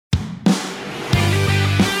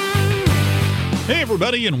Hey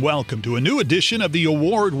everybody, and welcome to a new edition of the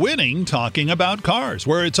award-winning Talking About Cars,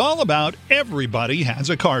 where it's all about everybody has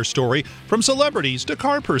a car story, from celebrities to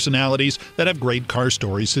car personalities that have great car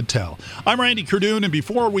stories to tell. I'm Randy Cardoon, and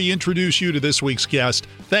before we introduce you to this week's guest,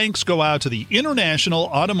 thanks go out to the International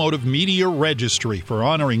Automotive Media Registry for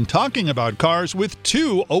honoring Talking About Cars with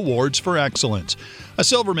 2 awards for excellence. A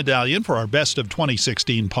silver medallion for our Best of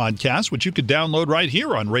 2016 podcast, which you could download right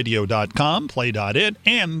here on radio.com, play.it,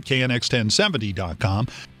 and knx1070.com.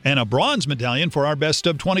 And a bronze medallion for our Best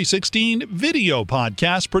of 2016 video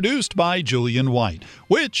podcast produced by Julian White,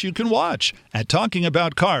 which you can watch at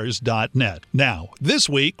talkingaboutcars.net. Now, this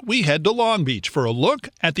week, we head to Long Beach for a look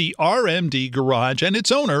at the RMD Garage and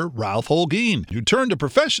its owner, Ralph Holguin, who turned a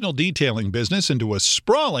professional detailing business into a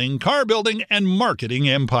sprawling car building and marketing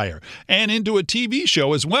empire, and into a TV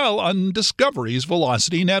show as well on Discovery's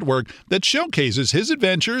Velocity Network that showcases his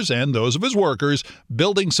adventures and those of his workers,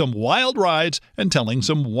 building some wild rides and telling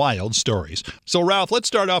some wild stories. So, Ralph, let's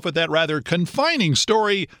start off with that rather confining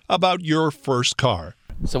story about your first car.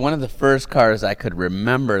 So one of the first cars I could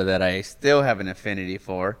remember that I still have an affinity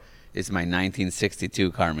for is my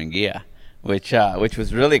 1962 Karmann Ghia, which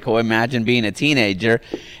was really cool. Imagine being a teenager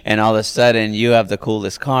and all of a sudden you have the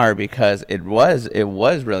coolest car, because it was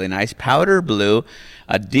really nice. Powder blue,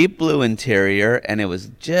 a deep blue interior, and it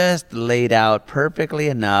was just laid out perfectly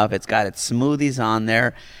enough. It's got its smoothies on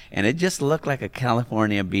there, and it just looked like a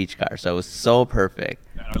California beach car. So it was so perfect.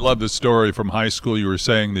 I love the story from high school. You were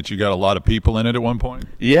saying that you got a lot of people in it at one point.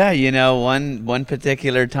 Yeah, you know, one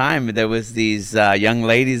particular time there was these young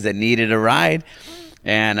ladies that needed a ride.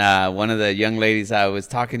 And one of the young ladies I was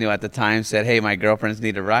talking to at the time said, "Hey, my girlfriends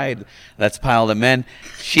need a ride. Let's pile them in."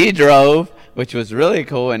 She drove, which was really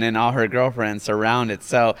cool, and then all her girlfriends surrounded.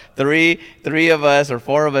 So three of us or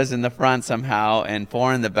 4 of us in the front somehow, and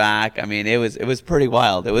 4 in the back. I mean, it was pretty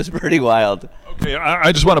wild. It was pretty wild. Okay,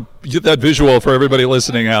 I just want to get that visual for everybody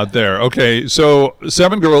listening out there. Okay, so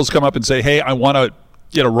 7 girls come up and say, "Hey, I want to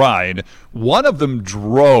get a ride." One of them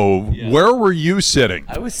drove. Yeah. Where were you sitting?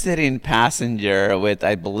 I was sitting passenger with,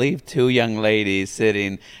 I believe, 2 young ladies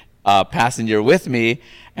sitting passenger with me.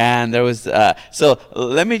 And there was, so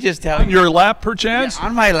let me just tell you. On your lap, perchance? Yeah,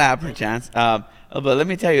 on my lap, perchance. But let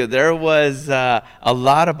me tell you, there was a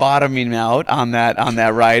lot of bottoming out on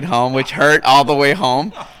that ride home, which hurt all the way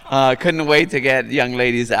home. Couldn't wait to get young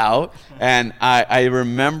ladies out. And I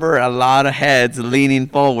remember a lot of heads leaning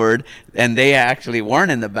forward, and they actually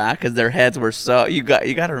weren't in the back because their heads were so, you got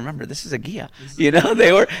to remember, this is a Ghia. You know,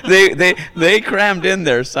 they crammed in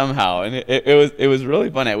there somehow, and it was really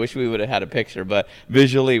fun. I wish we would have had a picture, but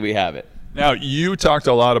visually we have it. Now, you talked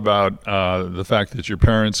a lot about the fact that your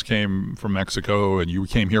parents came from Mexico and you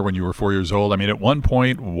came here when you were 4 years old. I mean, at one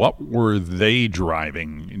point, what were they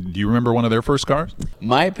driving? Do you remember one of their first cars?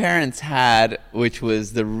 My parents had, which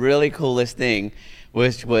was the really coolest thing,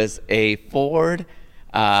 which was a Ford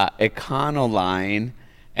Econoline,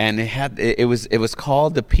 and it was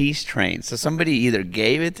called the Peace Train. So somebody either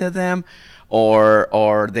gave it to them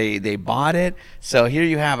or they bought it. So here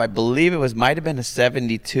you have, I believe might have been a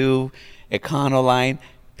 72 Econoline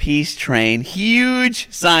Peace Train, huge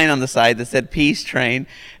sign on the side that said Peace Train,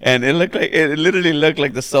 and it literally looked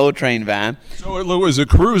like the Soul Train van. So it was a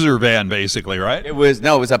cruiser van, basically, right? It was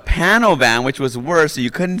a panel van, which was worse, so you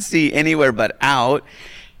couldn't see anywhere but out.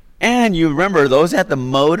 And you remember, those had the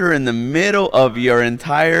motor in the middle of your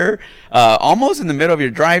entire, almost in the middle of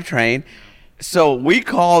your drivetrain. So we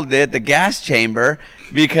called it the gas chamber,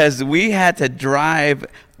 because we had to drive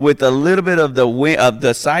with a little bit of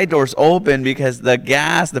the side doors open, because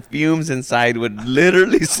the fumes inside would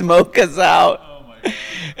literally smoke us out. Oh my God.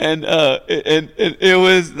 And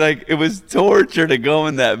it was torture to go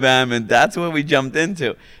in that van, and that's what we jumped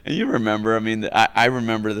into. And you remember, I mean, I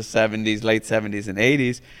remember the 70s, late 70s and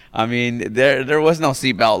 80s. I mean, there was no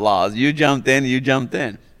seatbelt laws. You jumped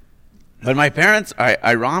in. But my parents,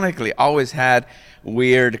 ironically, always had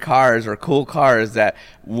weird cars or cool cars that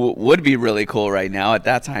would be really cool right now. At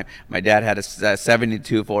that time, my dad had a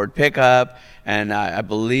 72 Ford pickup, and I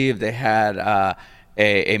believe they had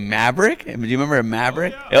a Maverick. Do you remember a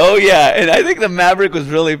Maverick? Oh yeah, and I think the Maverick was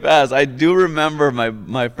really fast. I do remember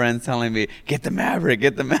my friends telling me, get the Maverick,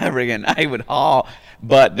 and I would haul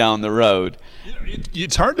butt down the road.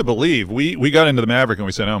 It's hard to believe. We got into the Maverick and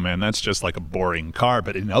we said, oh man, that's just like a boring car.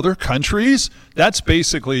 But in other countries, that's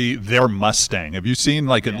basically their Mustang. Have you seen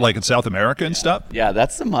like in South America and stuff? Yeah,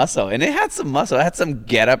 that's the muscle. And it had some muscle. It had some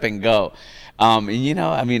get up and go. You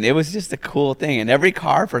know, I mean, it was just a cool thing. And every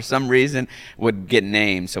car, for some reason, would get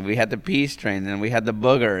named. So we had the Peace Train, and we had the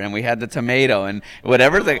Booger, and we had the Tomato, and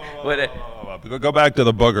whatever the... Go back to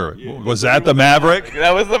the booger. Was that the Maverick?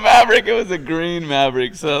 That was the Maverick. It was a green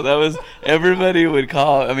Maverick. So that was, everybody would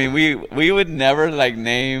call. I mean, we would never like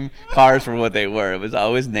name cars for what they were. It was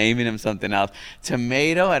always naming them something else.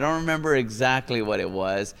 Tomato, I don't remember exactly what it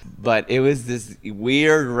was, but it was this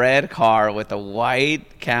weird red car with a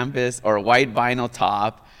white canvas or white vinyl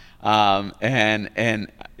top. And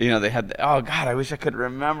you know, they had, oh God, I wish I could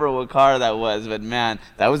remember what car that was, but man,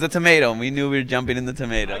 that was the Tomato, and we knew we were jumping in the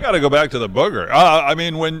Tomato. I got to go back to the booger. I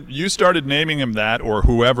mean, when you started naming him that, or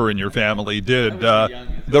whoever in your family did,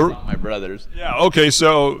 My brothers. Yeah, okay,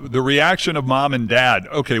 so the reaction of mom and dad,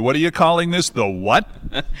 okay, what are you calling this? The what?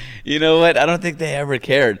 You know what? I don't think they ever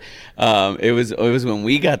cared. It was when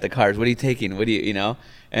we got the cars. What are you taking? What do you know?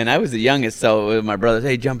 And I was the youngest, so my brothers,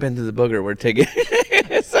 hey, jump into the booger. We're taking.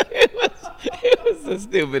 So it was the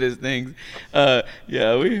stupidest things.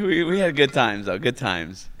 Yeah, we had good times though. Good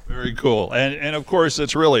times. Very cool. And of course,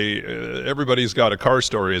 it's really, everybody's got a car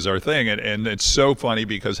story is our thing. And it's so funny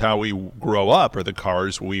because how we grow up are the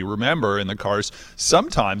cars we remember and the cars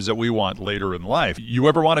sometimes that we want later in life. You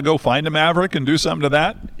ever want to go find a Maverick and do something to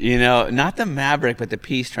that? You know, not the Maverick, but the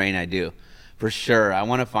Peace Train I do. For sure. I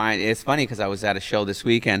want to find, it's funny because I was at a show this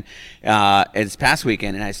weekend, this past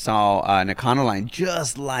weekend, and I saw an Econoline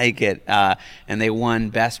just like it, and they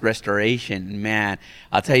won Best Restoration. Man,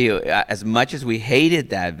 I'll tell you, as much as we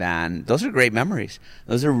hated that van, those are great memories.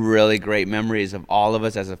 Those are really great memories of all of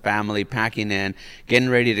us as a family packing in, getting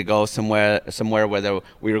ready to go somewhere, whether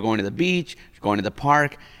we were going to the beach, going to the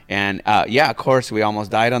park. And yeah, of course, we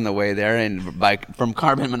almost died on the way there, and from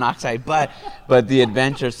carbon monoxide. But the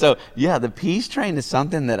adventure. So yeah, the Peace Train is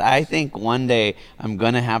something that I think one day I'm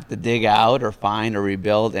gonna have to dig out or find or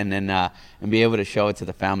rebuild, and then and be able to show it to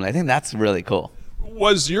the family. I think that's really cool.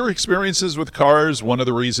 Was your experiences with cars one of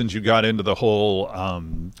the reasons you got into the whole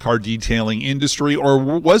car detailing industry, or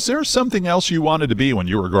was there something else you wanted to be when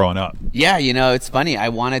you were growing up? Yeah, you know, it's funny. I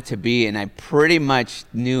wanted to be, and I pretty much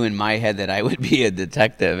knew in my head that I would be a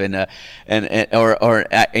detective, or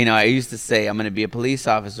you know, I used to say I'm going to be a police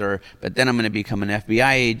officer, but then I'm going to become an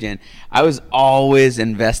FBI agent. I was always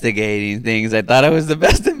investigating things. I thought I was the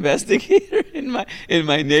best investigator in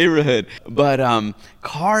my neighborhood, but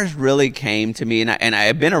cars really came to me, and I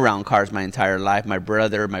have been around cars my entire life. My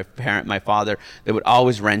brother, my parent, my father, they would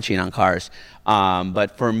always wrenching on cars.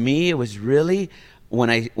 But for me, it was really when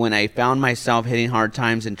I found myself hitting hard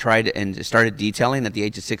times and started detailing at the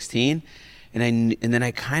age of 16, and then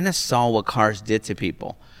I kind of saw what cars did to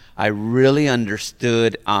people. I really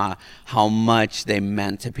understood how much they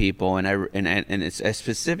meant to people, and it's a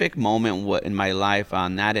specific moment in my life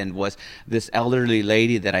on that end was this elderly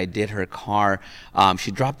lady that I did her car.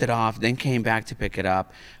 She dropped it off, then came back to pick it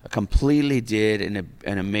up. Completely did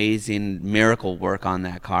an amazing miracle work on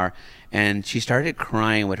that car, and she started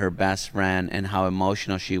crying with her best friend and how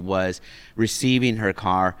emotional she was receiving her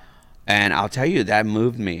car. And I'll tell you, that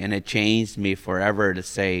moved me, and it changed me forever to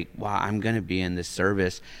say, wow, I'm going to be in this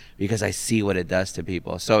service because I see what it does to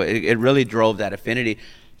people. So it really drove that affinity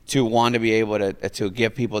to want to be able to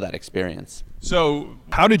give people that experience. So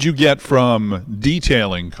how did you get from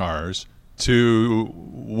detailing cars to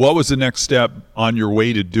what was the next step on your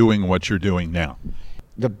way to doing what you're doing now?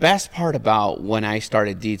 The best part about when I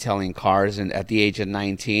started detailing cars and at the age of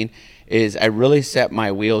 19 is I really set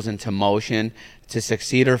my wheels into motion. To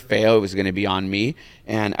succeed or fail, it was going to be on me,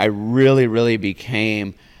 and I really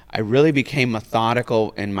became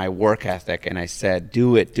methodical in my work ethic, and I said,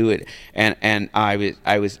 do it, and I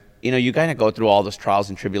was, you know, you kind of go through all those trials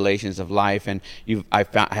and tribulations of life, and I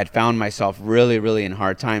had found myself really in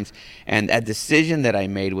hard times, and that decision that I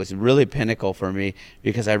made was really pinnacle for me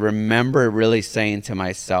because I remember really saying to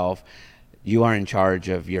myself, you are in charge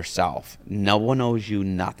of yourself. No one owes you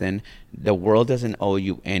nothing. The world doesn't owe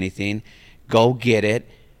you anything. Go get it.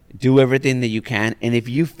 Do everything that you can. And if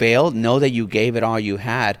you failed, know that you gave it all you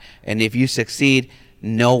had. And if you succeed,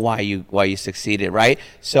 know why you succeeded, right?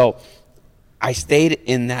 So I stayed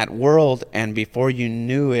in that world, and before you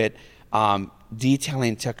knew it,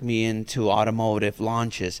 detailing took me into automotive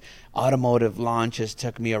launches. Automotive launches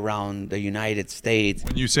took me around the United States.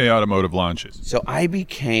 When you say automotive launches? So I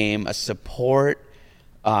became a support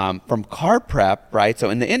from car prep, right?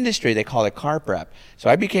 So in the industry, they call it car prep. So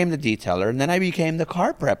I became the detailer, and then I became the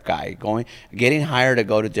car prep guy, getting hired to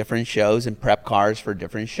go to different shows and prep cars for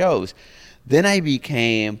different shows. Then I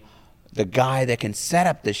became the guy that can set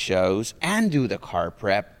up the shows and do the car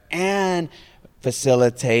prep and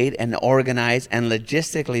facilitate and organize and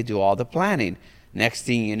logistically do all the planning. Next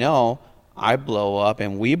thing you know, I blow up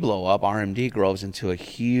and we blow up. RMD grows into a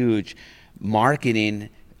huge marketing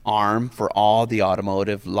arm for all the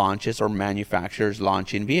automotive launches or manufacturers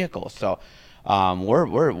launching vehicles. So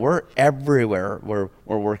We're everywhere. We're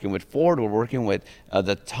working with Ford. We're working with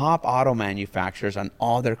the top auto manufacturers on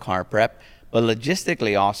all their car prep, but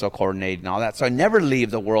logistically also coordinating all that. So I never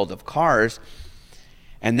leave the world of cars.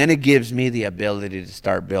 And then it gives me the ability to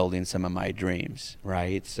start building some of my dreams,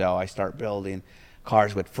 right? So I start building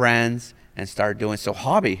cars with friends and start doing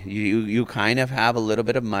hobby. You kind of have a little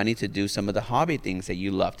bit of money to do some of the hobby things that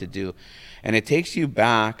you love to do, and it takes you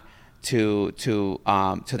back to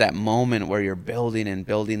that moment where you're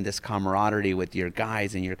building this camaraderie with your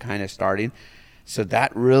guys, and you're kind of starting. So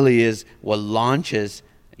that really is what launches,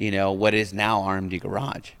 what is now RMD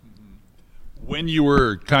Garage. When you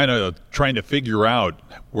were kind of trying to figure out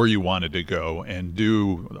where you wanted to go and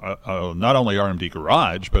do not only RMD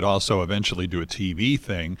Garage, but also eventually do a TV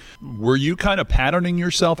thing, were you kind of patterning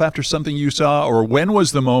yourself after something you saw? Or when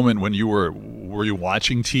was the moment when were you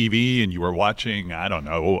watching TV and you were watching, I don't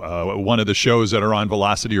know, one of the shows that are on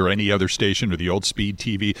Velocity or any other station or the old Speed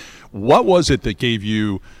TV? What was it that gave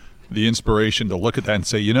you the inspiration to look at that and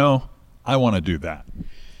say, I want to do that?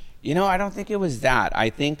 I don't think it was that.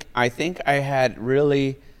 I think I had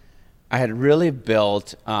really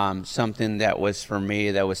built something that was, for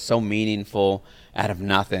me, that was so meaningful out of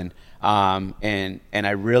nothing, and I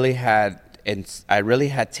really had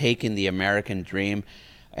taken the American dream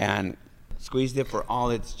and squeezed it for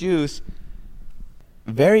all its juice.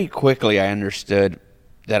 Very quickly, I understood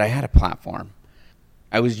that I had a platform.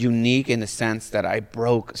 I was unique in the sense that I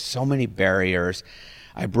broke so many barriers.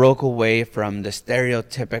 I broke away from the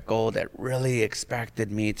stereotypical that really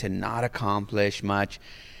expected me to not accomplish much.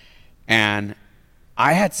 And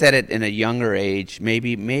I had said it in a younger age,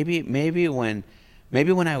 maybe when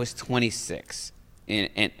I was 26.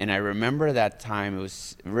 And I remember that time. It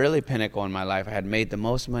was really pinnacle in my life. I had made the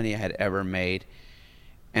most money I had ever made.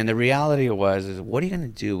 And the reality was, what are you going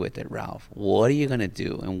to do with it, Ralph? What are you going to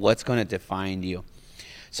do? And what's going to define you?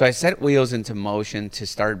 So I set wheels into motion to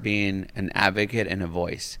start being an advocate and a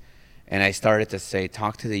voice. And I started to say,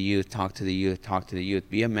 talk to the youth, talk to the youth, talk to the youth.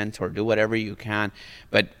 Be a mentor, do whatever you can,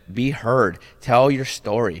 but be heard. Tell your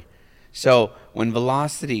story. So when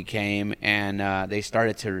Velocity came and they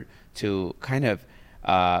started to kind of,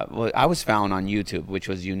 I was found on YouTube, which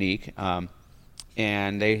was unique.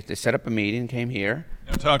 And they set up a meeting, came here.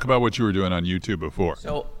 Now talk about what you were doing on YouTube before.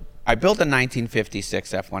 So I built a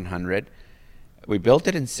 1956 F100. We built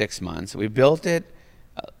it in 6 months. We built it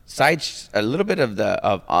a little bit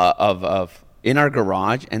of in our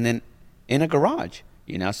garage and then in a garage,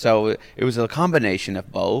 So it was a combination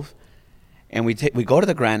of both. And we go to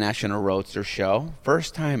the Grand National Roadster Show,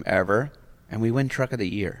 first time ever, and we win Truck of the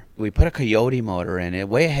Year. We put a Coyote motor in it,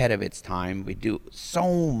 way ahead of its time. We do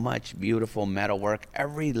so much beautiful metal work.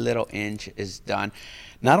 Every little inch is done.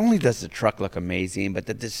 Not only does the truck look amazing, but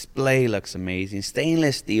the display looks amazing.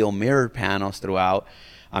 Stainless steel, mirrored panels throughout.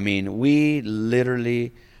 I mean, we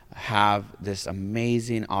literally have this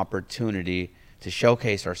amazing opportunity to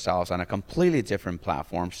showcase ourselves on a completely different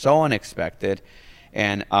platform, so unexpected.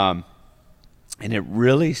 And it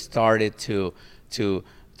really started to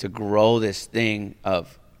grow this thing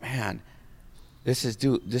of, man, this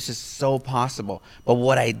is so possible. But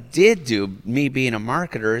what I did do, me being a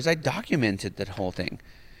marketer, is I documented that whole thing.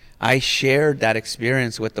 I shared that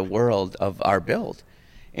experience with the world of our build.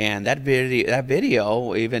 And that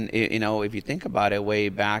video, even, if you think about it, way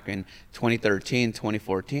back in 2013,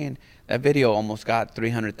 2014, that video almost got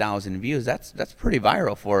 300,000 views. That's pretty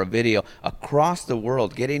viral for a video across the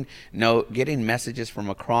world, getting messages from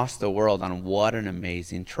across the world on what an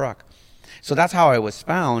amazing truck. So that's how I was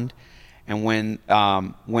found. And when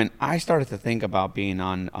I started to think about being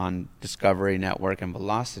on Discovery Network and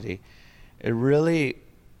Velocity, it really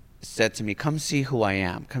said to me, come see who I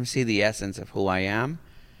am. Come see the essence of who I am.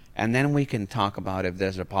 And then we can talk about if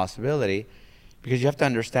there's a possibility. Because you have to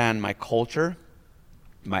understand my culture,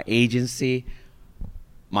 my agency,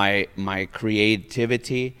 my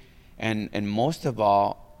creativity, and most of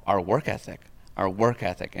all, our work ethic.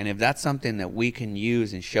 And if that's something that we can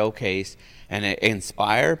use and showcase and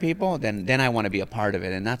inspire people, then I want to be a part of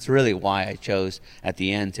it. And that's really why I chose at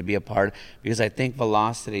the end to be a part, because I think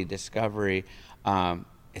Velocity, Discovery,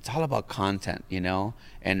 it's all about content,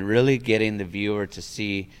 and really getting the viewer to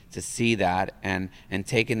see that and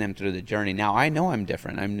taking them through the journey. Now, I know I'm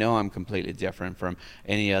different. I know I'm completely different from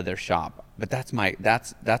any other shop, but that's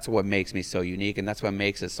what makes me so unique, and that's what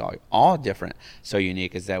makes us all different, so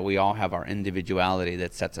unique, is that we all have our individuality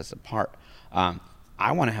that sets us apart. I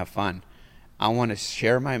want to have fun. I want to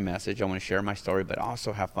share my message. I want to share my story, but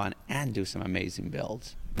also have fun and do some amazing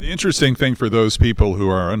builds. The interesting thing for those people who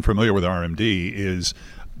are unfamiliar with RMD is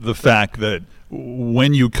the fact that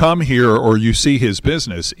when you come here or you see his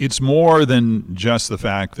business, it's more than just the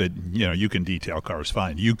fact that, you can detail cars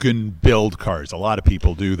fine. You can build cars. A lot of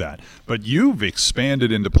people do that. But you've expanded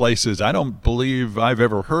into places I don't believe I've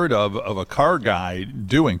ever heard of a car guy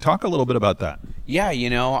doing. Talk a little bit about that. Yeah,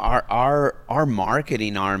 our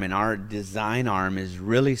marketing arm and our design arm is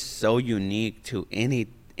really so unique to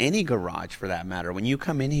any garage for that matter. When you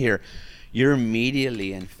come in here, you're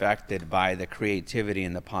immediately infected by the creativity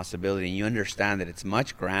and the possibility, and you understand that it's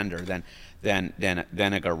much grander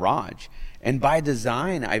than a garage. And by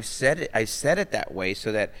design, I've said it that way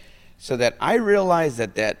so that I realize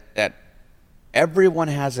that everyone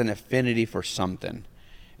has an affinity for something.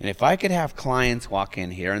 And if I could have clients walk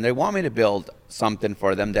in here and they want me to build something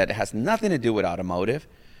for them that has nothing to do with automotive,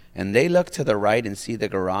 and they look to the right and see the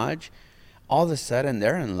garage, all of a sudden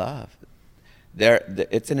they're in love.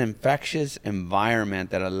 It's an infectious environment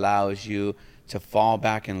that allows you to fall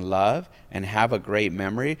back in love and have a great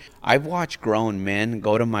memory. I've watched grown men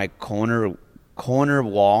go to my corner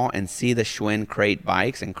wall and see the Schwinn crate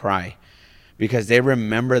bikes and cry because they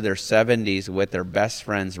remember their 70s with their best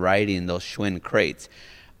friends riding those Schwinn crates.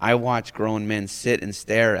 I watch grown men sit and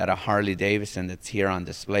stare at a Harley Davidson that's here on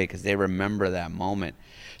display because they remember that moment.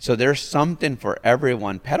 So there's something for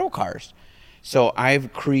everyone. Pedal cars. So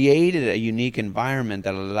I've created a unique environment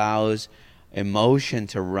that allows emotion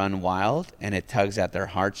to run wild, and it tugs at their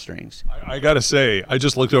heartstrings. I got to say, I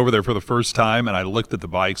just looked over there for the first time, and I looked at the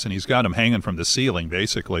bikes, and he's got them hanging from the ceiling,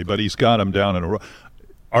 basically, but he's got them down in a row.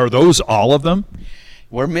 Are those all of them?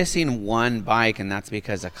 We're missing one bike, and that's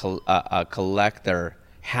because a collector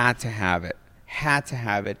had to have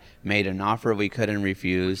it, made an offer we couldn't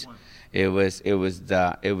refuse. It was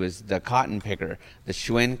the cotton picker, the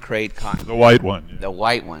Schwinn crate cotton. The white one. The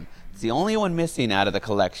white one. It's the only one missing out of the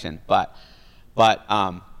collection. But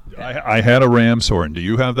I had a Ram Soren. Do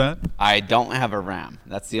you have that? I don't have a Ram.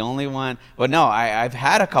 That's the only one. But no, I've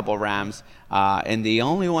had a couple Rams, and the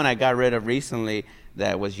only one I got rid of recently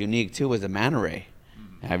that was unique too was the Manta Ray.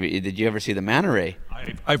 Did you ever see the Manta Ray?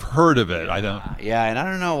 I've heard of it. I don't. Yeah, and I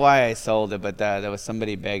don't know why I sold it, but there was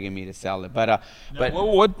somebody begging me to sell it. But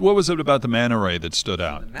what was it about the Manta Ray that stood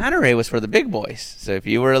out? The Manta Ray was for the big boys. So if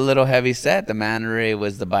you were a little heavy set, the Manta Ray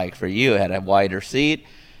was the bike for you. It had a wider seat.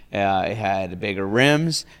 It had bigger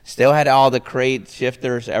rims. Still had all the crate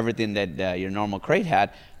shifters, everything that your normal crate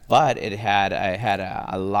had, but it had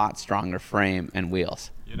a lot stronger frame and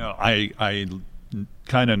wheels. I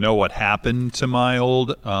kind of know what happened to my old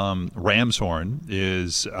Ramshorn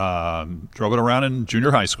is drove it around in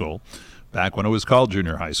junior high school, back when it was called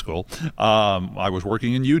junior high school. I was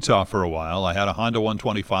working in Utah for a while. I had a Honda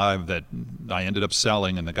 125 that I ended up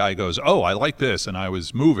selling, and the guy goes, "Oh, I like this," and I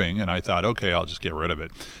was moving, and I thought, okay, I'll just get rid of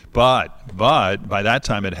it. But by that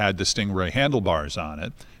time, it had the Stingray handlebars on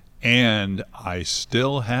it, and I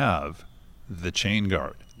still have the chain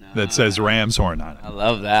guard that says Ramshorn on it. I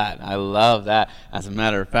love that. As a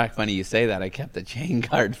matter of fact, funny you say that. I kept the chain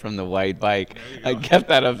guard from the white bike. I kept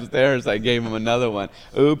that upstairs. I gave him another one.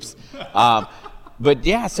 Oops. But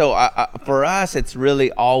yeah, so for us, it's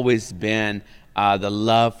really always been the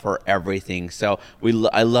love for everything. So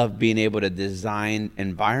I love being able to design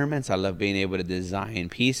environments. I love being able to design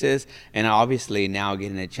pieces, and obviously now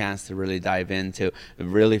getting a chance to really dive into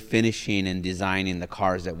really finishing and designing the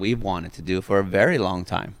cars that we've wanted to do for a very long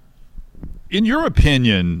time. In your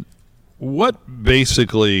opinion, what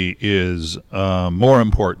basically is more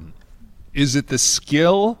important? Is it the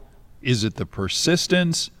skill? Is it the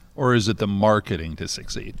persistence? Or is it the marketing to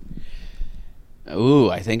succeed? Ooh,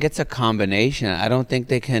 I think it's a combination. I don't think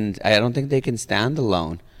they can stand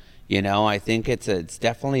alone. I think it's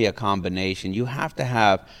definitely a combination. You have to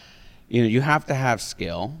have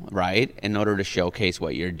skill, right, in order to showcase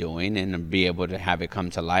what you're doing and be able to have it come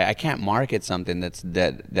to light. I can't market something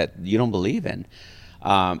that you don't believe in.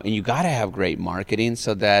 And you got to have great marketing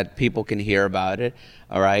so that people can hear about it,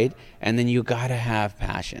 all right? And then you got to have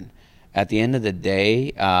passion. At the end of the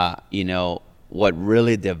day, what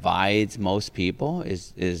really divides most people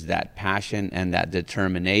is that passion and that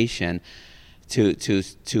determination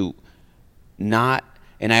to not.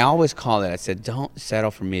 And I always call it, I said, don't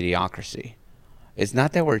settle for mediocrity. It's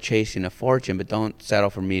not that we're chasing a fortune, but don't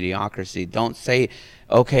settle for mediocrity. Don't say,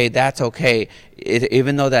 okay, that's okay.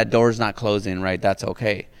 Even though that door's not closing, right, that's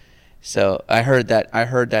okay. So I heard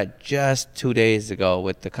that just 2 days ago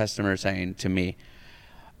with the customer saying to me,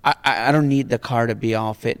 I don't need the car to be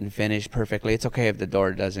all fit and finished perfectly. It's okay if the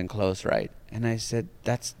door doesn't close right. And I said,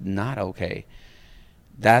 that's not okay.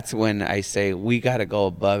 That's when I say we got to go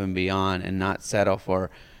above and beyond and not settle for,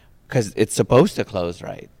 because it's supposed to close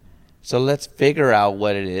right. So let's figure out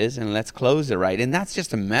what it is and let's close it right. And that's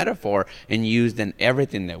just a metaphor and used in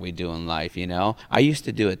everything that we do in life, you know. I used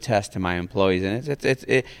to do a test to my employees,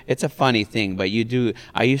 and it's a funny thing, but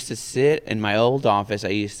I used to sit in my old office. I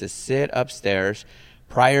used to sit upstairs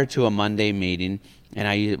prior to a Monday meeting, and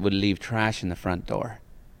I would leave trash in the front door.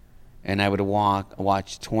 And I would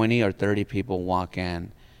watch 20 or 30 people walk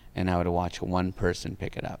in, and I would watch one person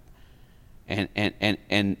pick it up.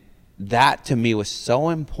 And that to me was so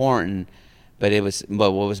important, but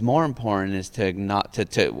what was more important is to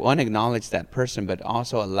acknowledge that person, but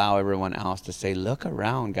also allow everyone else to say, look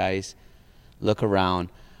around, guys, look around,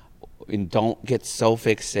 and don't get so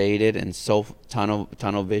fixated and so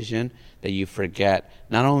tunnel vision that you forget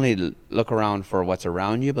not only look around for what's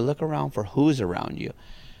around you, but look around for who's around you.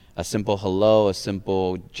 A simple hello, a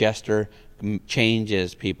simple gesture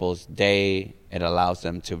changes people's day. It allows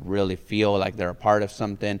them to really feel like they're a part of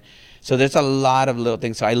something. So there's a lot of little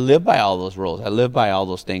things. So I live by all those rules. I live by all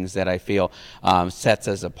those things that I feel sets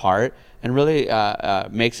us apart and really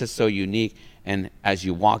makes us so unique. And as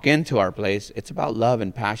you walk into our place, it's about love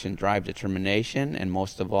and passion, drive, determination, and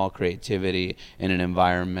most of all, creativity in an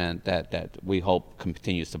environment that we hope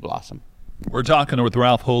continues to blossom. We're talking with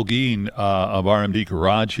Ralph Holguin of RMD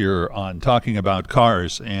Garage here on talking about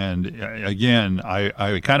cars. And again,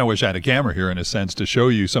 I kind of wish I had a camera here in a sense to show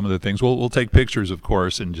you some of the things. We'll take pictures, of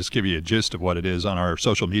course, and just give you a gist of what it is on our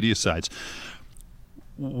social media sites.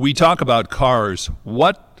 We talk about cars.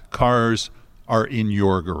 What cars are in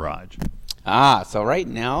your garage? So right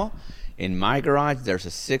now in my garage, there's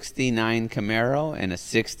a 69 Camaro and a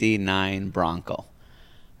 69 Bronco.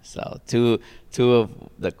 So two of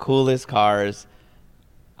the coolest cars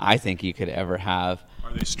I think you could ever have.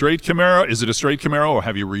 Are they straight Camaro? Is it a straight Camaro, or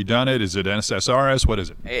have you redone it? Is it SSRS? What is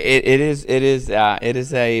it? It is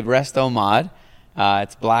a resto mod.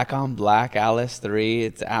 It's black on black LS3.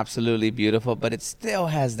 It's absolutely beautiful, but it still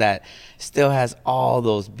has all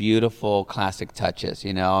those beautiful classic touches.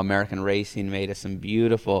 You know, American Racing made us some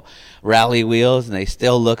beautiful rally wheels, and they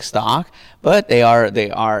still look stock, but they are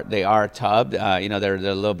tubbed. You know, they're a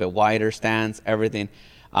little bit wider stands, everything.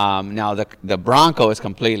 Now the Bronco is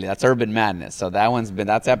completely, that's Urban Madness. So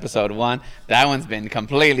that's episode 1. That one's been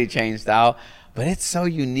completely changed out. But it's so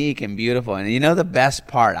unique and beautiful. And you know the best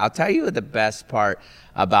part, I'll tell you the best part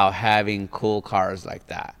about having cool cars like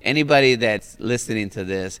that. Anybody that's listening to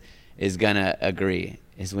this is going to agree,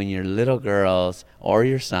 is when your little girls or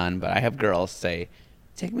your son, but I have girls, say,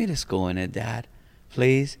 take me to school in it, Dad.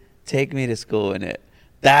 Please take me to school in it.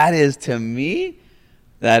 That is, to me,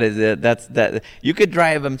 that is it. That. You could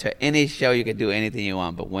drive them to any show. You could do anything you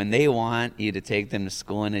want. But when they want you to take them to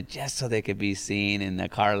school in it just so they could be seen in a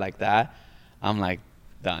car like that, I'm like,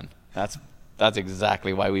 done. That's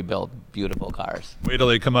exactly why we build beautiful cars. Wait till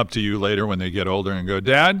they come up to you later when they get older and go,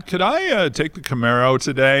 Dad, could I take the Camaro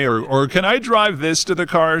today? Or can I drive this to the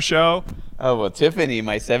car show? Oh, well, Tiffany,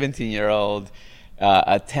 my 17-year-old,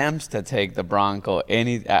 attempts to take the Bronco.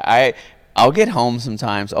 I'll get home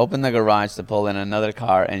sometimes, open the garage to pull in another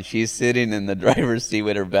car, and she's sitting in the driver's seat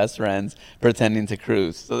with her best friends pretending to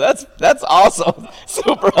cruise. So that's also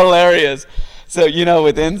super hilarious. So, you know,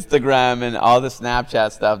 with Instagram and all the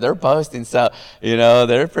Snapchat stuff, they're posting stuff, you know,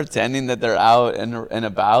 they're pretending that they're out and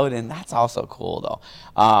about, and that's also cool,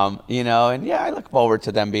 though. You know, and yeah, I look forward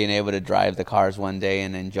to them being able to drive the cars one day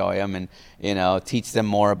and enjoy them and, you know, teach them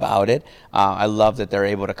more about it. I love that they're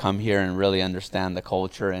able to come here and really understand the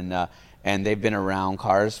culture, and they've been around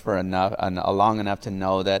cars for long enough to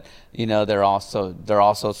know that, you know, they're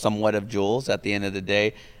also somewhat of jewels at the end of the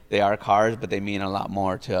day. They are cars, but they mean a lot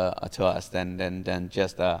more to us than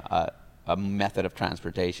just a method of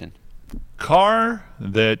transportation. Car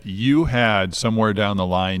that you had somewhere down the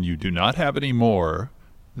line you do not have anymore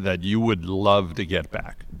that you would love to get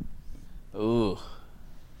back? Ooh,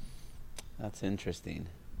 that's interesting.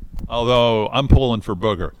 Although I'm pulling for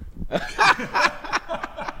Booger.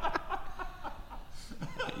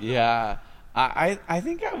 Yeah, I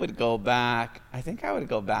think I would go back. I think I would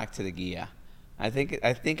go back to the Ghia. I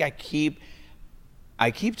think I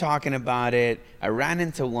keep talking about it. I ran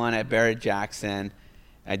into one at Barrett-Jackson.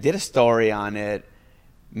 I did a story on it.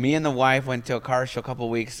 Me and the wife went to a car show a couple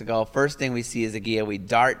weeks ago. First thing we see is a Ghia. We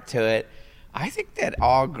dart to it. I think that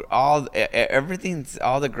all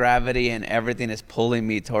the gravity and everything is pulling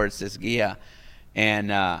me towards this Ghia,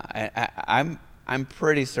 and I'm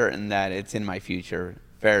pretty certain that it's in my future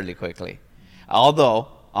fairly quickly. Although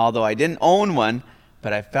I didn't own one.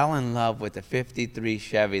 But I fell in love with the '53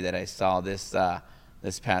 Chevy that I saw this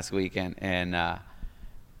past weekend, and man,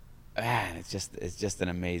 it's just an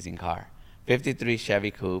amazing car. '53 Chevy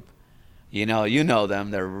Coupe, You know them.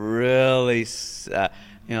 They're really,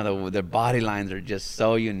 their body lines are just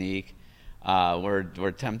so unique.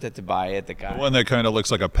 We're tempted to buy it. The one that kind of looks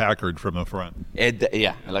like a Packard from the front. It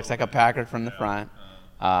looks like a Packard from the front.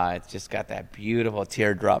 It's just got that beautiful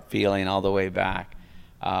teardrop feeling all the way back.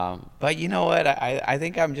 But you know what? I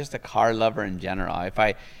think I'm just a car lover in general.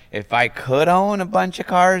 If I could own a bunch of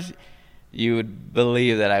cars, you would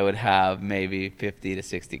believe that I would have maybe 50 to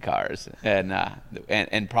 60 cars,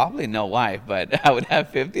 and probably no wife, but I would have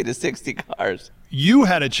 50 to 60 cars. You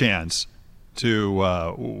had a chance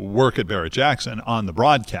to work at Barrett-Jackson on the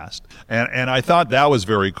broadcast, and I thought that was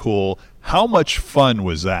very cool. How much fun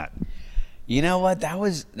was that? You know what? That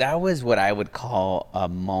was what I would call a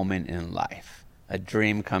moment in life. A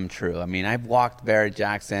dream come true. I mean, I've walked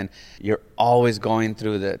Barrett-Jackson. You're always going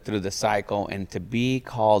through the cycle, and to be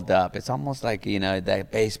called up, it's almost like, that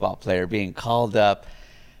baseball player being called up.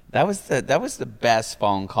 That was the best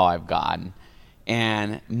phone call I've gotten.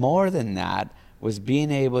 And more than that was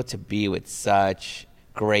being able to be with such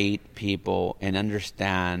great people and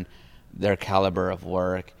understand their caliber of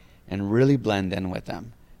work and really blend in with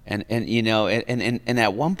them. And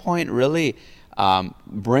at one point really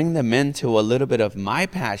bring them into a little bit of my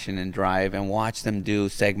passion and drive and watch them do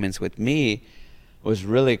segments with me was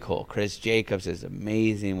really cool. Chris Jacobs is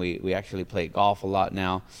amazing. We actually play golf a lot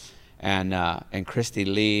now, and Christy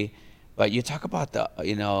Lee. But you talk about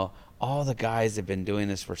all the guys that have been doing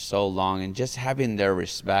this for so long, and just having their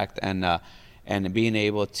respect and being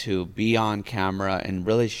able to be on camera and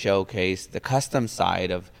really showcase the custom side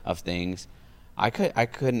of things. I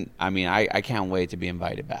can't wait to be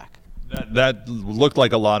invited back. That looked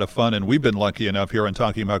like a lot of fun, and we've been lucky enough here on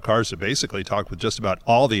Talking About Cars to basically talk with just about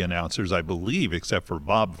all the announcers, I believe, except for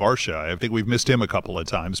Bob Varsha. I think we've missed him a couple of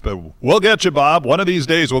times, but we'll get you, Bob. One of these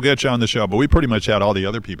days we'll get you on the show, but we pretty much had all the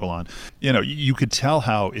other people on. You could tell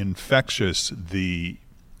how infectious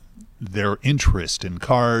their interest in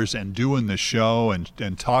cars and doing the show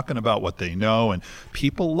and talking about what they know, and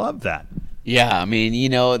people love that. Yeah, I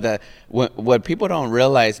mean, what people don't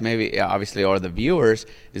realize, maybe obviously, or the viewers,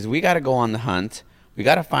 is we got to go on the hunt. We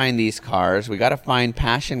got to find these cars. We got to find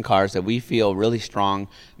passion cars that we feel really strong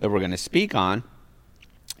that we're going to speak on,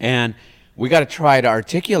 and we got to try to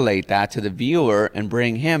articulate that to the viewer and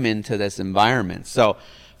bring him into this environment. So,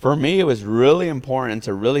 for me, it was really important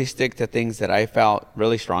to really stick to things that I felt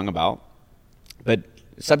really strong about, but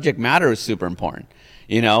subject matter is super important.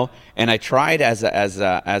 And I tried as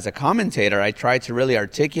a commentator, I tried to really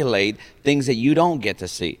articulate things that you don't get to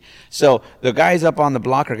see. So the guys up on the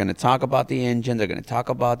block are going to talk about the engine, they're going to talk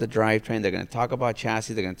about the drivetrain, they're going to talk about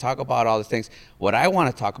chassis, they're going to talk about all these things. What I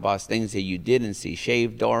want to talk about is things that you didn't see: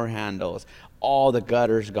 shaved door handles, all the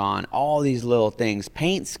gutters gone, all these little things,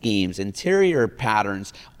 paint schemes, interior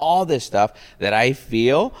patterns, all this stuff that I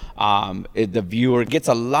feel the viewer gets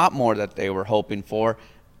a lot more that they were hoping for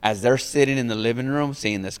as they're sitting in the living room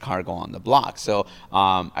seeing this car go on the block. So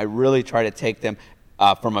I really try to take them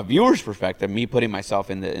from a viewer's perspective, me putting myself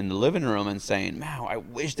in the living room and saying, man, I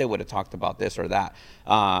wish they would have talked about this or that.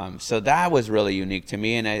 So that was really unique to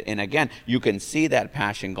me. And again, you can see that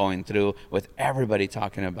passion going through with everybody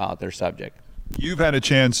talking about their subject. You've had a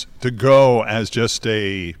chance to go as just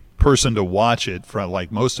a person to watch it, for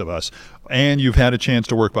like most of us, and you've had a chance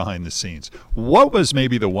to work behind the scenes. What was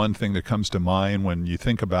maybe the one thing that comes to mind when you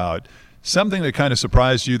think about something that kind of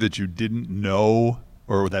surprised you that you didn't know,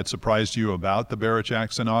 or that surprised you about the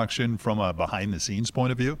Barrett-Jackson auction from a behind the scenes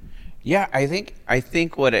point of view? Yeah, I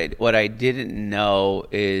think what I didn't know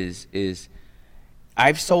is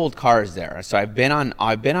I've sold cars there. So I've been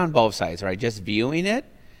on both sides, right? Just viewing it,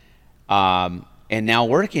 and now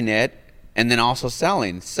working it, and then also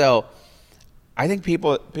selling. So I think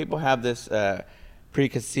people have this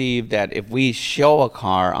preconceived that if we show a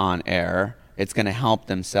car on air, it's going to help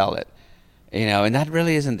them sell it. And that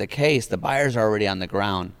really isn't the case. The buyer's already on the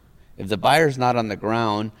ground. If the buyer's not on the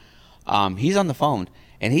ground, he's on the phone,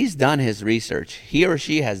 and he's done his research. He or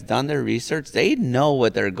she has done their research. They know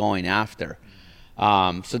what they're going after.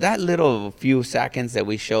 So that little few seconds that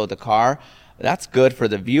we show the car, that's good for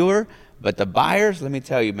the viewer. But the buyers, let me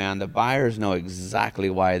tell you, man, the buyers know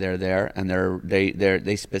exactly why they're there, and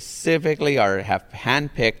they specifically have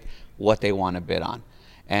handpicked what they want to bid on.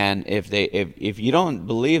 And if you don't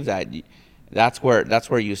believe that, that's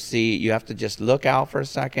where you see you have to just look out for a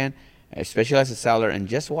second, especially as a seller, and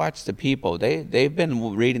just watch the people. They've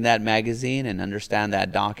been reading that magazine and understand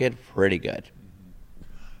that docket pretty good.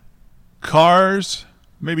 Cars,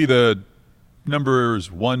 maybe the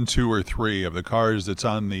numbers 1, 2, or 3 of the cars that's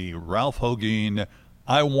on the Ralph Hogin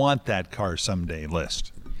I want that car someday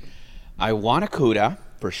list. I want a CUDA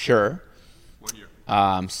for sure. What year?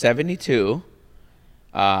 72.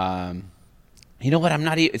 You know what? I'm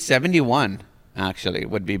not even 71. Actually,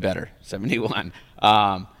 would be better. 71.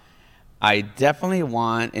 I definitely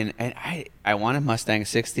want, and I want a Mustang,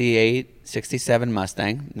 68, 67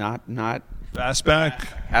 Mustang. Not Fastback,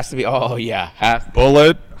 has to be. Oh yeah,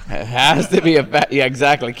 Bullet. has to be yeah,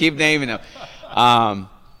 exactly. Keep naming them.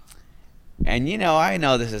 And I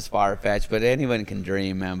know this is far-fetched, but anyone can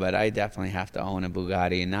dream, man. But I definitely have to own a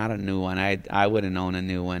Bugatti, not a new one. I wouldn't own a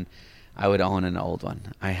new one. I would own an old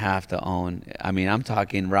one. I have to own. I mean, I'm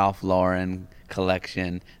talking Ralph Lauren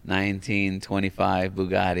collection, 1925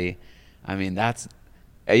 Bugatti. I mean,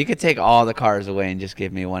 you could take all the cars away and just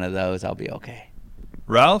give me one of those. I'll be okay.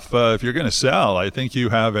 Ralph, if you're going to sell, I think you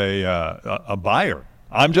have a buyer.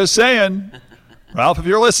 I'm just saying, Ralph, if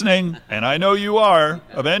you're listening, and I know you are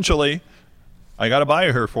eventually, I got a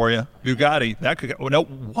buyer here for you. Bugatti. That could go. No,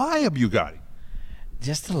 why a Bugatti?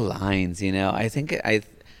 Just the lines, I think I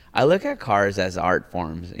look at cars as art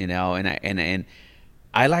forms, and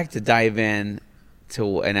I like to dive in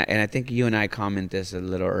to, and I think you and I commented this a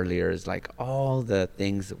little earlier, is like all the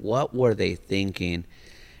things. What were they thinking?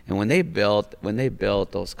 And when they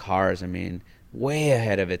built those cars, I mean, way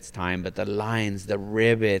ahead of its time. But the lines, the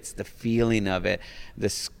rivets, the feeling of it,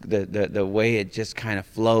 the way it just kind of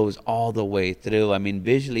flows all the way through. I mean,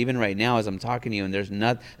 visually, even right now as I'm talking to you, and there's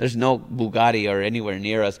no Bugatti or anywhere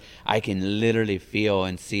near us, I can literally feel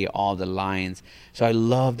and see all the lines. So I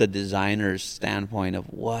love the designer's standpoint of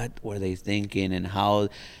what were they thinking and how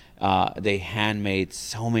they handmade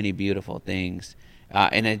so many beautiful things.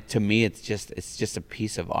 To me, it's just a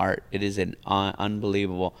piece of art. It is an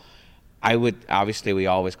unbelievable. Obviously we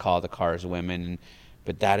always call the cars women,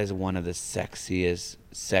 but that is one of the sexiest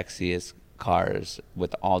cars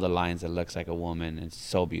with all the lines that looks like a woman. It's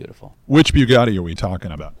so beautiful. Which Bugatti are we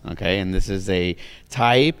talking about? Okay, and this is a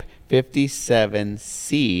Type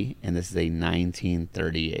 57C, and this is a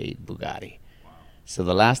 1938 Bugatti. So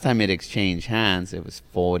the last time it exchanged hands, it was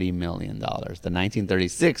 $40 million. The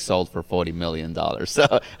 1936 sold for $40 million.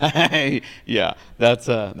 So, yeah, that's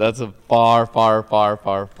a far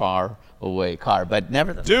away car. But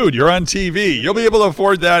nevertheless, dude, you're on TV. You'll be able to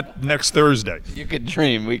afford that next Thursday. You could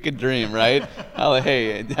dream. We could dream, right? Oh,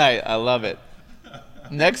 hey, I love it.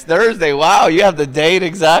 Next Thursday. Wow, you have the date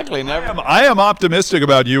exactly. I am optimistic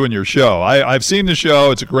about you and your show. I've seen the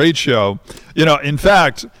show. It's a great show. In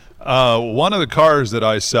fact, one of the cars that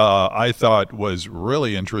I saw I thought was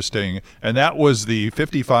really interesting, and that was the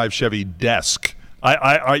 55 Chevy Desk.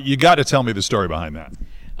 You got to tell me the story behind that.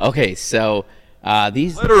 Okay, so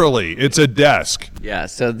these literally, it's a desk. Yeah,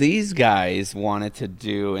 so these guys wanted to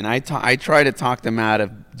do, and I try to talk them out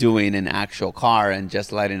of doing an actual car and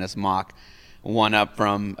just letting us mock one up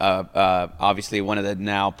from obviously one of the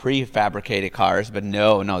now prefabricated cars, but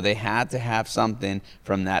no, they had to have something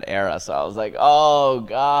from that era. So I was like, oh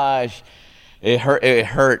gosh, it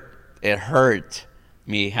hurt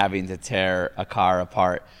me having to tear a car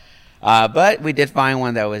apart. But we did find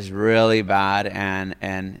one that was really bad, and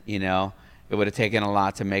it would have taken a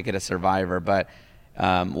lot to make it a survivor. But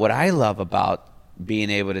what I love about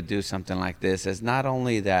being able to do something like this is not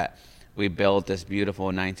only that we built this beautiful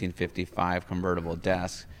 1955 convertible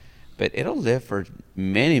desk, but it'll live for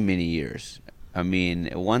many, many years. I mean,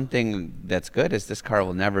 one thing that's good is this car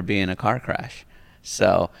will never be in a car crash.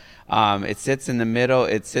 So it sits in the middle.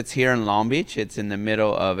 It sits here in Long Beach. It's in the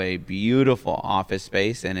middle of a beautiful office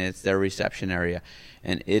space, and it's their reception area.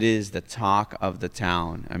 And it is the talk of the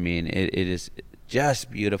town. I mean, it is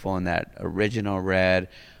just beautiful in that original red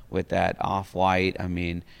with that off-white. I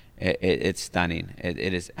mean, it's stunning.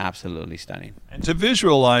 It is absolutely stunning. And to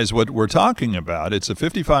visualize what we're talking about, it's a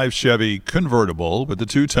 55 Chevy convertible with the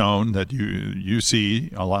two-tone that you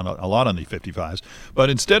see a lot on the 55s.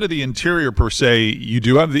 But instead of the interior per se, you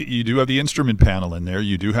do have the instrument panel in there.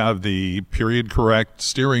 You do have the period correct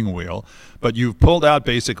steering wheel, but you've pulled out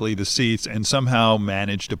basically the seats and somehow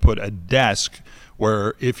managed to put a desk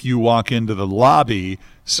where if you walk into the lobby,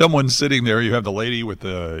 someone's sitting there, you have the lady with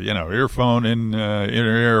the earphone in her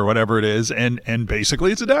ear or whatever it is, and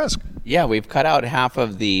basically it's a desk. Yeah, we've cut out half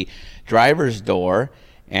of the driver's door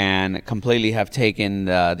and completely have taken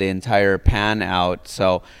the entire pan out.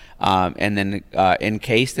 So and then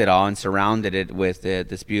encased it all and surrounded it with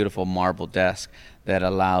this beautiful marble desk that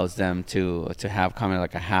allows them to have kind of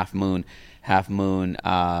like a half moon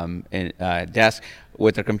desk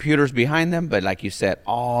with the computers behind them, but like you said,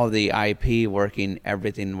 all the IP working,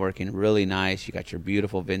 everything working really nice. You got your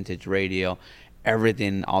beautiful vintage radio,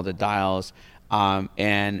 everything, all the dials.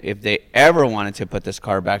 And if they ever wanted to put this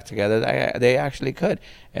car back together, they actually could.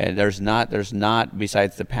 And there's not,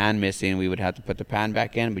 besides the pan missing, we would have to put the pan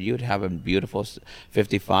back in, but you would have a beautiful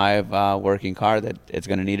 55 working car that it's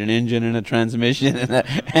going to need an engine and a transmission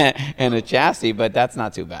and a chassis, but that's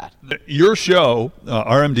not too bad. Your show,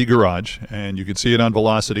 RMD Garage, and you can see it on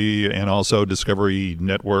Velocity and also Discovery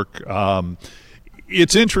Network.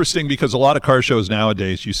 It's interesting because a lot of car shows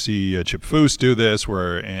nowadays, you see Chip Foose do this,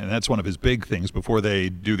 and that's one of his big things. Before they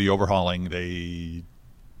do the overhauling, he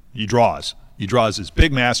draws. He draws his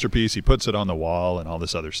big masterpiece. He puts it on the wall and all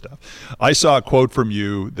this other stuff. I saw a quote from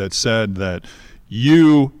you that said that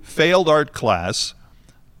you failed art class,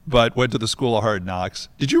 but went to the School of Hard Knocks.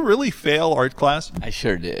 Did you really fail art class? I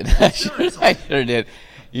sure did. I sure did.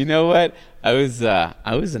 You know what? I was a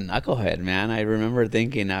knucklehead, man. I remember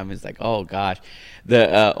thinking, I was like, oh gosh.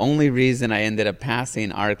 The only reason I ended up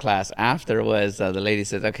passing art class after was the lady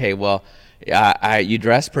said, okay, well, you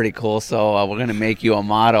dress pretty cool, so we're going to make you a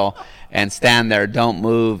model and stand there, don't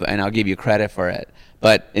move, and I'll give you credit for it.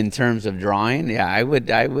 But in terms of drawing, yeah,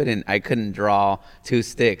 I couldn't draw two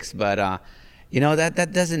sticks, but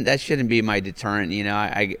that shouldn't be my deterrent.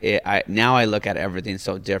 Now I look at everything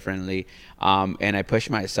so differently, and I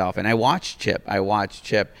push myself. And I watch Chip.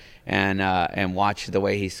 And watch the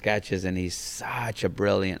way he sketches, and he's such a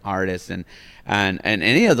brilliant artist. And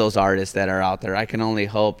any of those artists that are out there, I can only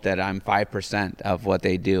hope that I'm 5% of what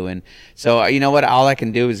they do. And so, you know what? All I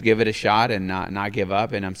can do is give it a shot and not give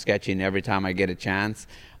up. And I'm sketching every time I get a chance,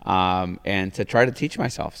 and to try to teach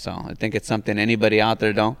myself. So I think it's something anybody out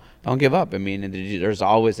there don't give up. I mean, there's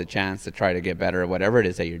always a chance to try to get better at whatever it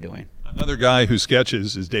is that you're doing. Another guy who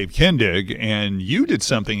sketches is Dave Kindig, and you did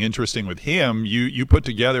something interesting with him. You put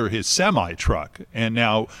together his semi-truck. And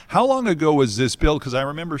now, how long ago was this built? Because I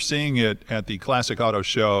remember seeing it at the Classic Auto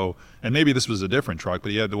Show, and maybe this was a different truck,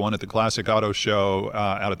 but you had the one at the Classic Auto Show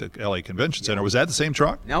out at the LA Convention Center. Was that the same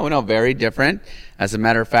truck? No, very different. As a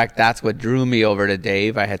matter of fact, that's what drew me over to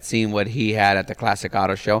Dave. I had seen what he had at the Classic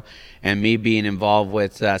Auto Show, and me being involved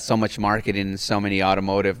with so much marketing and so many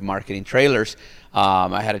automotive marketing trailers,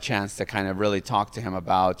 I had a chance to kind of really talk to him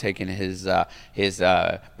about taking his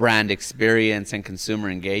brand experience and consumer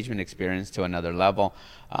engagement experience to another level,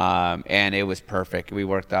 and it was perfect. We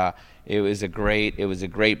worked. It was a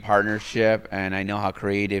great partnership, and I know how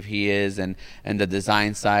creative he is, and the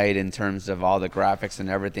design side in terms of all the graphics and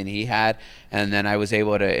everything he had. And then I was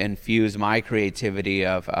able to infuse my creativity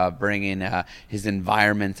of bringing his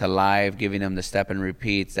environment to life, giving him the step and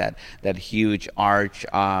repeats, that huge arch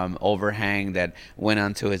overhang that went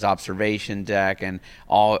onto his observation deck, and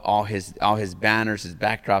all his banners, his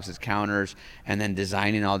backdrops, his counters, and then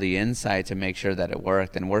designing all the inside to make sure that it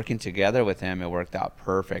worked. And working together with him, it worked out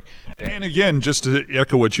perfect. And again, just to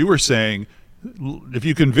echo what you were saying, if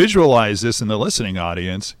you can visualize this in the listening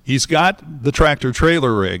audience, he's got the tractor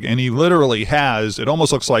trailer rig, and he literally has, it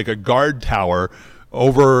almost looks like a guard tower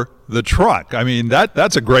over the truck. I mean,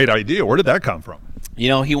 that's a great idea. Where did that come from? You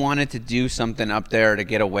know, he wanted to do something up there to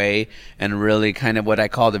get away and really kind of what I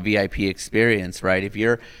call the VIP experience, right? If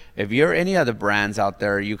you're any other brands out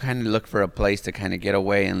there, you kind of look for a place to kind of get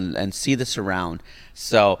away and see the surround.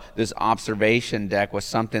 So this observation deck was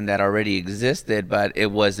something that already existed, but it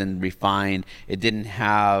wasn't refined. It didn't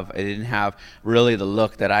have really the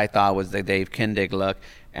look that I thought was the Dave Kindig look.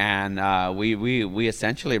 And we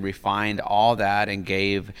essentially refined all that and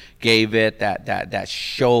gave it that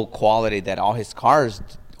show quality that all his cars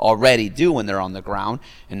already do when they're on the ground.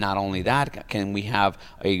 And not only that, can we have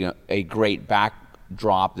a great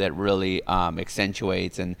backdrop that really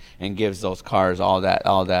accentuates and gives those cars all that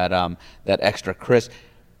extra crisp.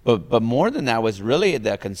 But more than that was really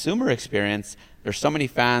the consumer experience. There's so many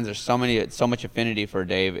fans, there's so much affinity for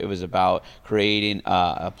Dave. It was about creating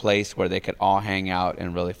a place where they could all hang out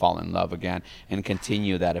and really fall in love again and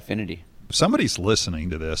continue that affinity. If somebody's listening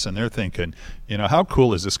to this and they're thinking, you know, how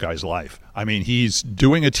cool is this guy's life? I mean, he's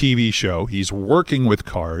doing a TV show, he's working with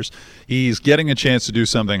cars, he's getting a chance to do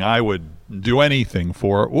something I would do anything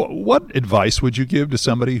for. What advice would you give to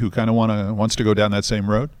somebody who kind of wants to go down that same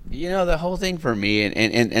road? You know, the whole thing for me,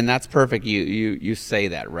 and that's perfect. You say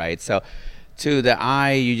that, right? So to the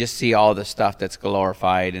eye, you just see all the stuff that's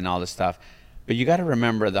glorified and all the stuff. But you got to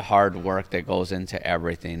remember the hard work that goes into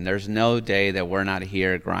everything. There's no day that we're not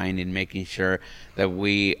here grinding, making sure that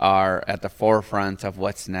we are at the forefront of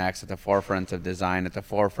what's next, at the forefront of design, at the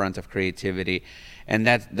forefront of creativity. And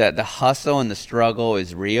that the hustle and the struggle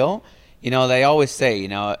is real. You know, they always say, you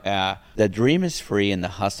know, the dream is free and the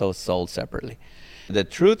hustle is sold separately. The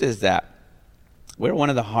truth is that we're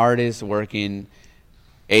one of the hardest working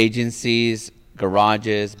agencies,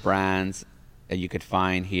 garages, brands that you could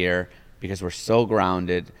find here because we're so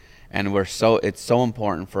grounded, and it's so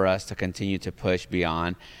important for us to continue to push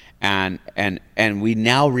beyond, and we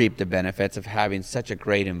now reap the benefits of having such a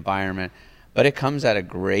great environment, but it comes at a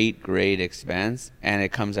great expense, and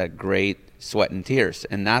it comes at great sweat and tears.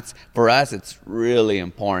 And that's, for us, it's really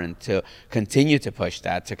important to continue to push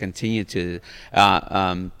that, to continue to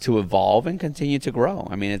evolve and continue to grow.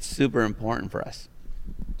 I mean, it's super important for us.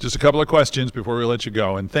 Just a couple of questions before we let you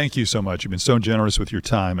go, and thank you so much. You've been so generous with your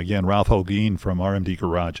time. Again, Ralph Holguin from RMD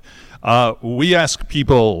Garage. We ask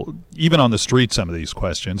people, even on the street, some of these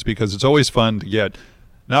questions, because it's always fun to get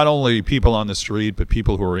not only people on the street, but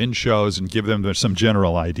people who are in shows and give them some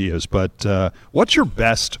general ideas. But what's your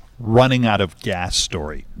best running out of gas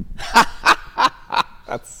story?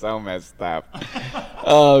 That's so messed up.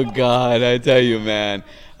 Oh, God, I tell you, man.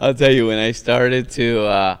 I'll tell you, when I started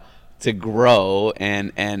to grow,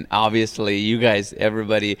 and obviously you guys,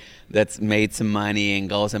 everybody that's made some money and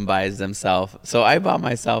goes and buys themselves. So I bought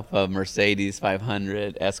myself a Mercedes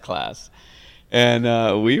 500 S-Class.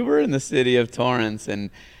 And we were in the city of Torrance, and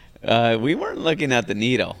we weren't looking at the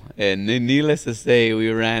needle. And needless to say, we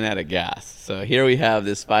ran out of gas. So here we have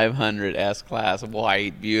this 500 S-Class,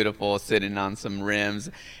 white, beautiful, sitting on some rims.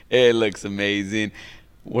 It looks amazing.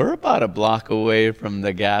 We're about a block away from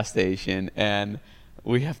the gas station, and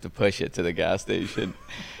we have to push it to the gas station.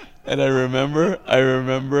 And I remember I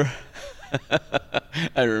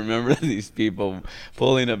remember these people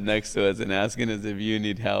pulling up next to us and asking us if you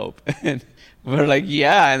need help. And we're like,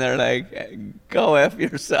 yeah. And they're like, go F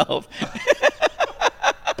yourself.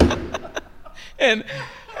 and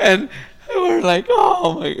we're like,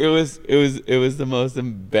 oh my, it was the most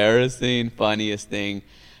embarrassing, funniest thing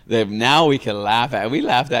that now we can laugh at. We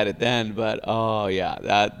laughed at it then, but oh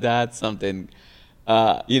yeah, that's something.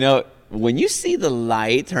 You know, when you see the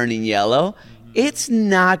light turning yellow, it's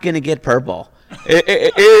not going to get purple.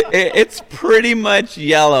 It's pretty much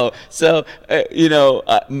yellow. So,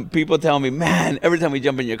 people tell me, man, every time we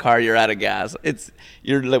jump in your car, you're out of gas.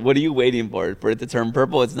 You're like, what are you waiting for? For it to turn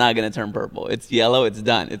purple? It's not going to turn purple. It's yellow. It's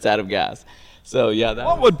done. It's out of gas. So, yeah.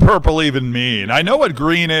 What would purple even mean? I know what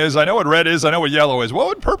green is. I know what red is. I know what yellow is. What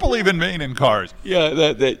would purple even mean in cars? Yeah,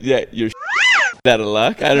 you're out of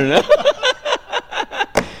luck. I don't know.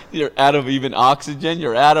 You're out of even oxygen.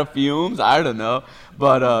 You're out of fumes. I don't know.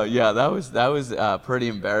 But yeah, that was pretty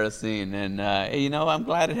embarrassing, and I'm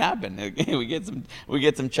glad it happened. we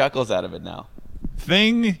get some chuckles out of it now.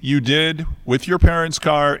 Thing you did with your parents'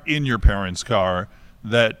 car in your parents' car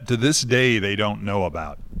that to this day they don't know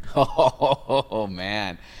about. Oh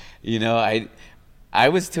man, I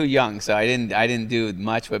was too young, so I didn't do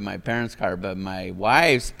much with my parents' car, but my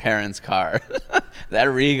wife's parents' car, that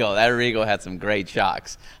Regal had some great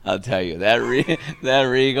shocks. I'll tell you, that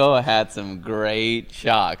Regal had some great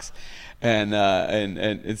shocks, and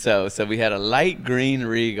so we had a light green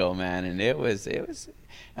Regal, man, and it was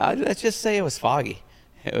let's just say it was foggy.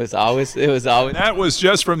 It was always. That was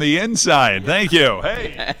just from the inside. Thank you.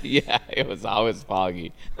 Hey. Yeah, it was always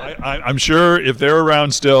foggy. I'm sure if they're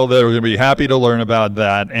around still, they're going to be happy to learn about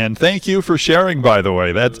that. And thank you for sharing, by the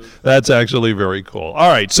way. That's actually very cool. All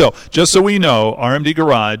right, so just so we know, RMD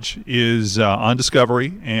Garage is on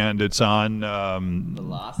Discovery, and it's on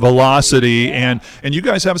Velocity, yeah. and you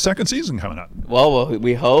guys have a second season coming up. Well,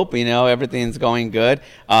 we hope. Everything's going good.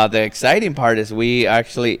 The exciting part is we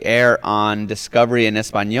actually air on Discovery in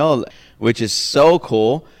Espanol, which is so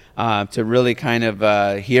cool to really kind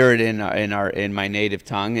of hear it in my native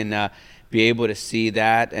tongue, and be able to see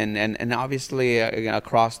that, and obviously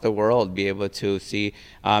across the world be able to see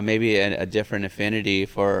maybe a different affinity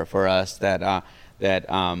for us that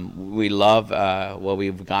we love what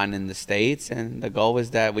we've gotten in the States, and the goal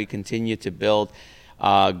is that we continue to build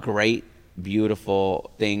great,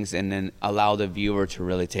 beautiful things, and then allow the viewer to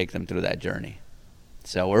really take them through that journey.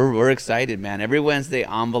 So we're excited, man. Every Wednesday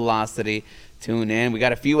on Velocity, tune in. We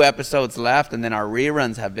got a few episodes left, and then our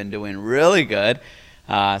reruns have been doing really good.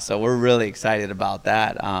 So we're really excited about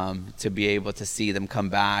that, to be able to see them come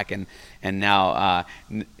back and now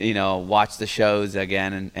watch the shows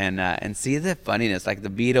again and see the funniness, like the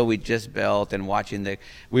Beetle we just built, and watching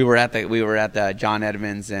we were at the John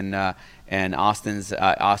Edmonds and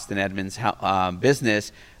Austin Edmonds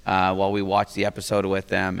business while we watched the episode with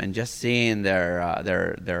them, and just seeing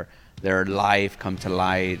their life come to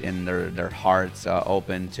light, and their hearts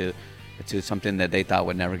open to to something that they thought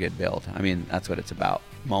would never get built. I mean, that's what it's about,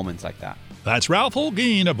 moments like that. That's Ralph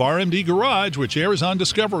Holguin of RMD Garage, which airs on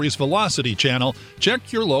Discovery's Velocity channel.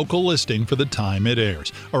 Check your local listing for the time it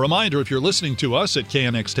airs. A reminder, if you're listening to us at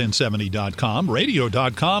KNX1070.com,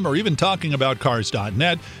 radio.com, or even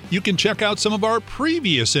talkingaboutcars.net, you can check out some of our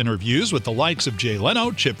previous interviews with the likes of Jay Leno,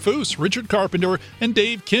 Chip Foose, Richard Carpenter, and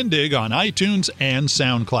Dave Kindig on iTunes and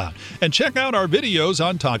SoundCloud. And check out our videos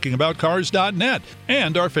on talkingaboutcars.net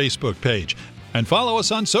and our Facebook page. And follow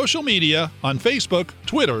us on social media on Facebook,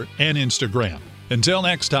 Twitter, and Instagram. Until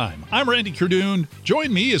next time, I'm Randy Cardoon.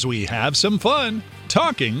 Join me as we have some fun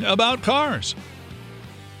talking about cars.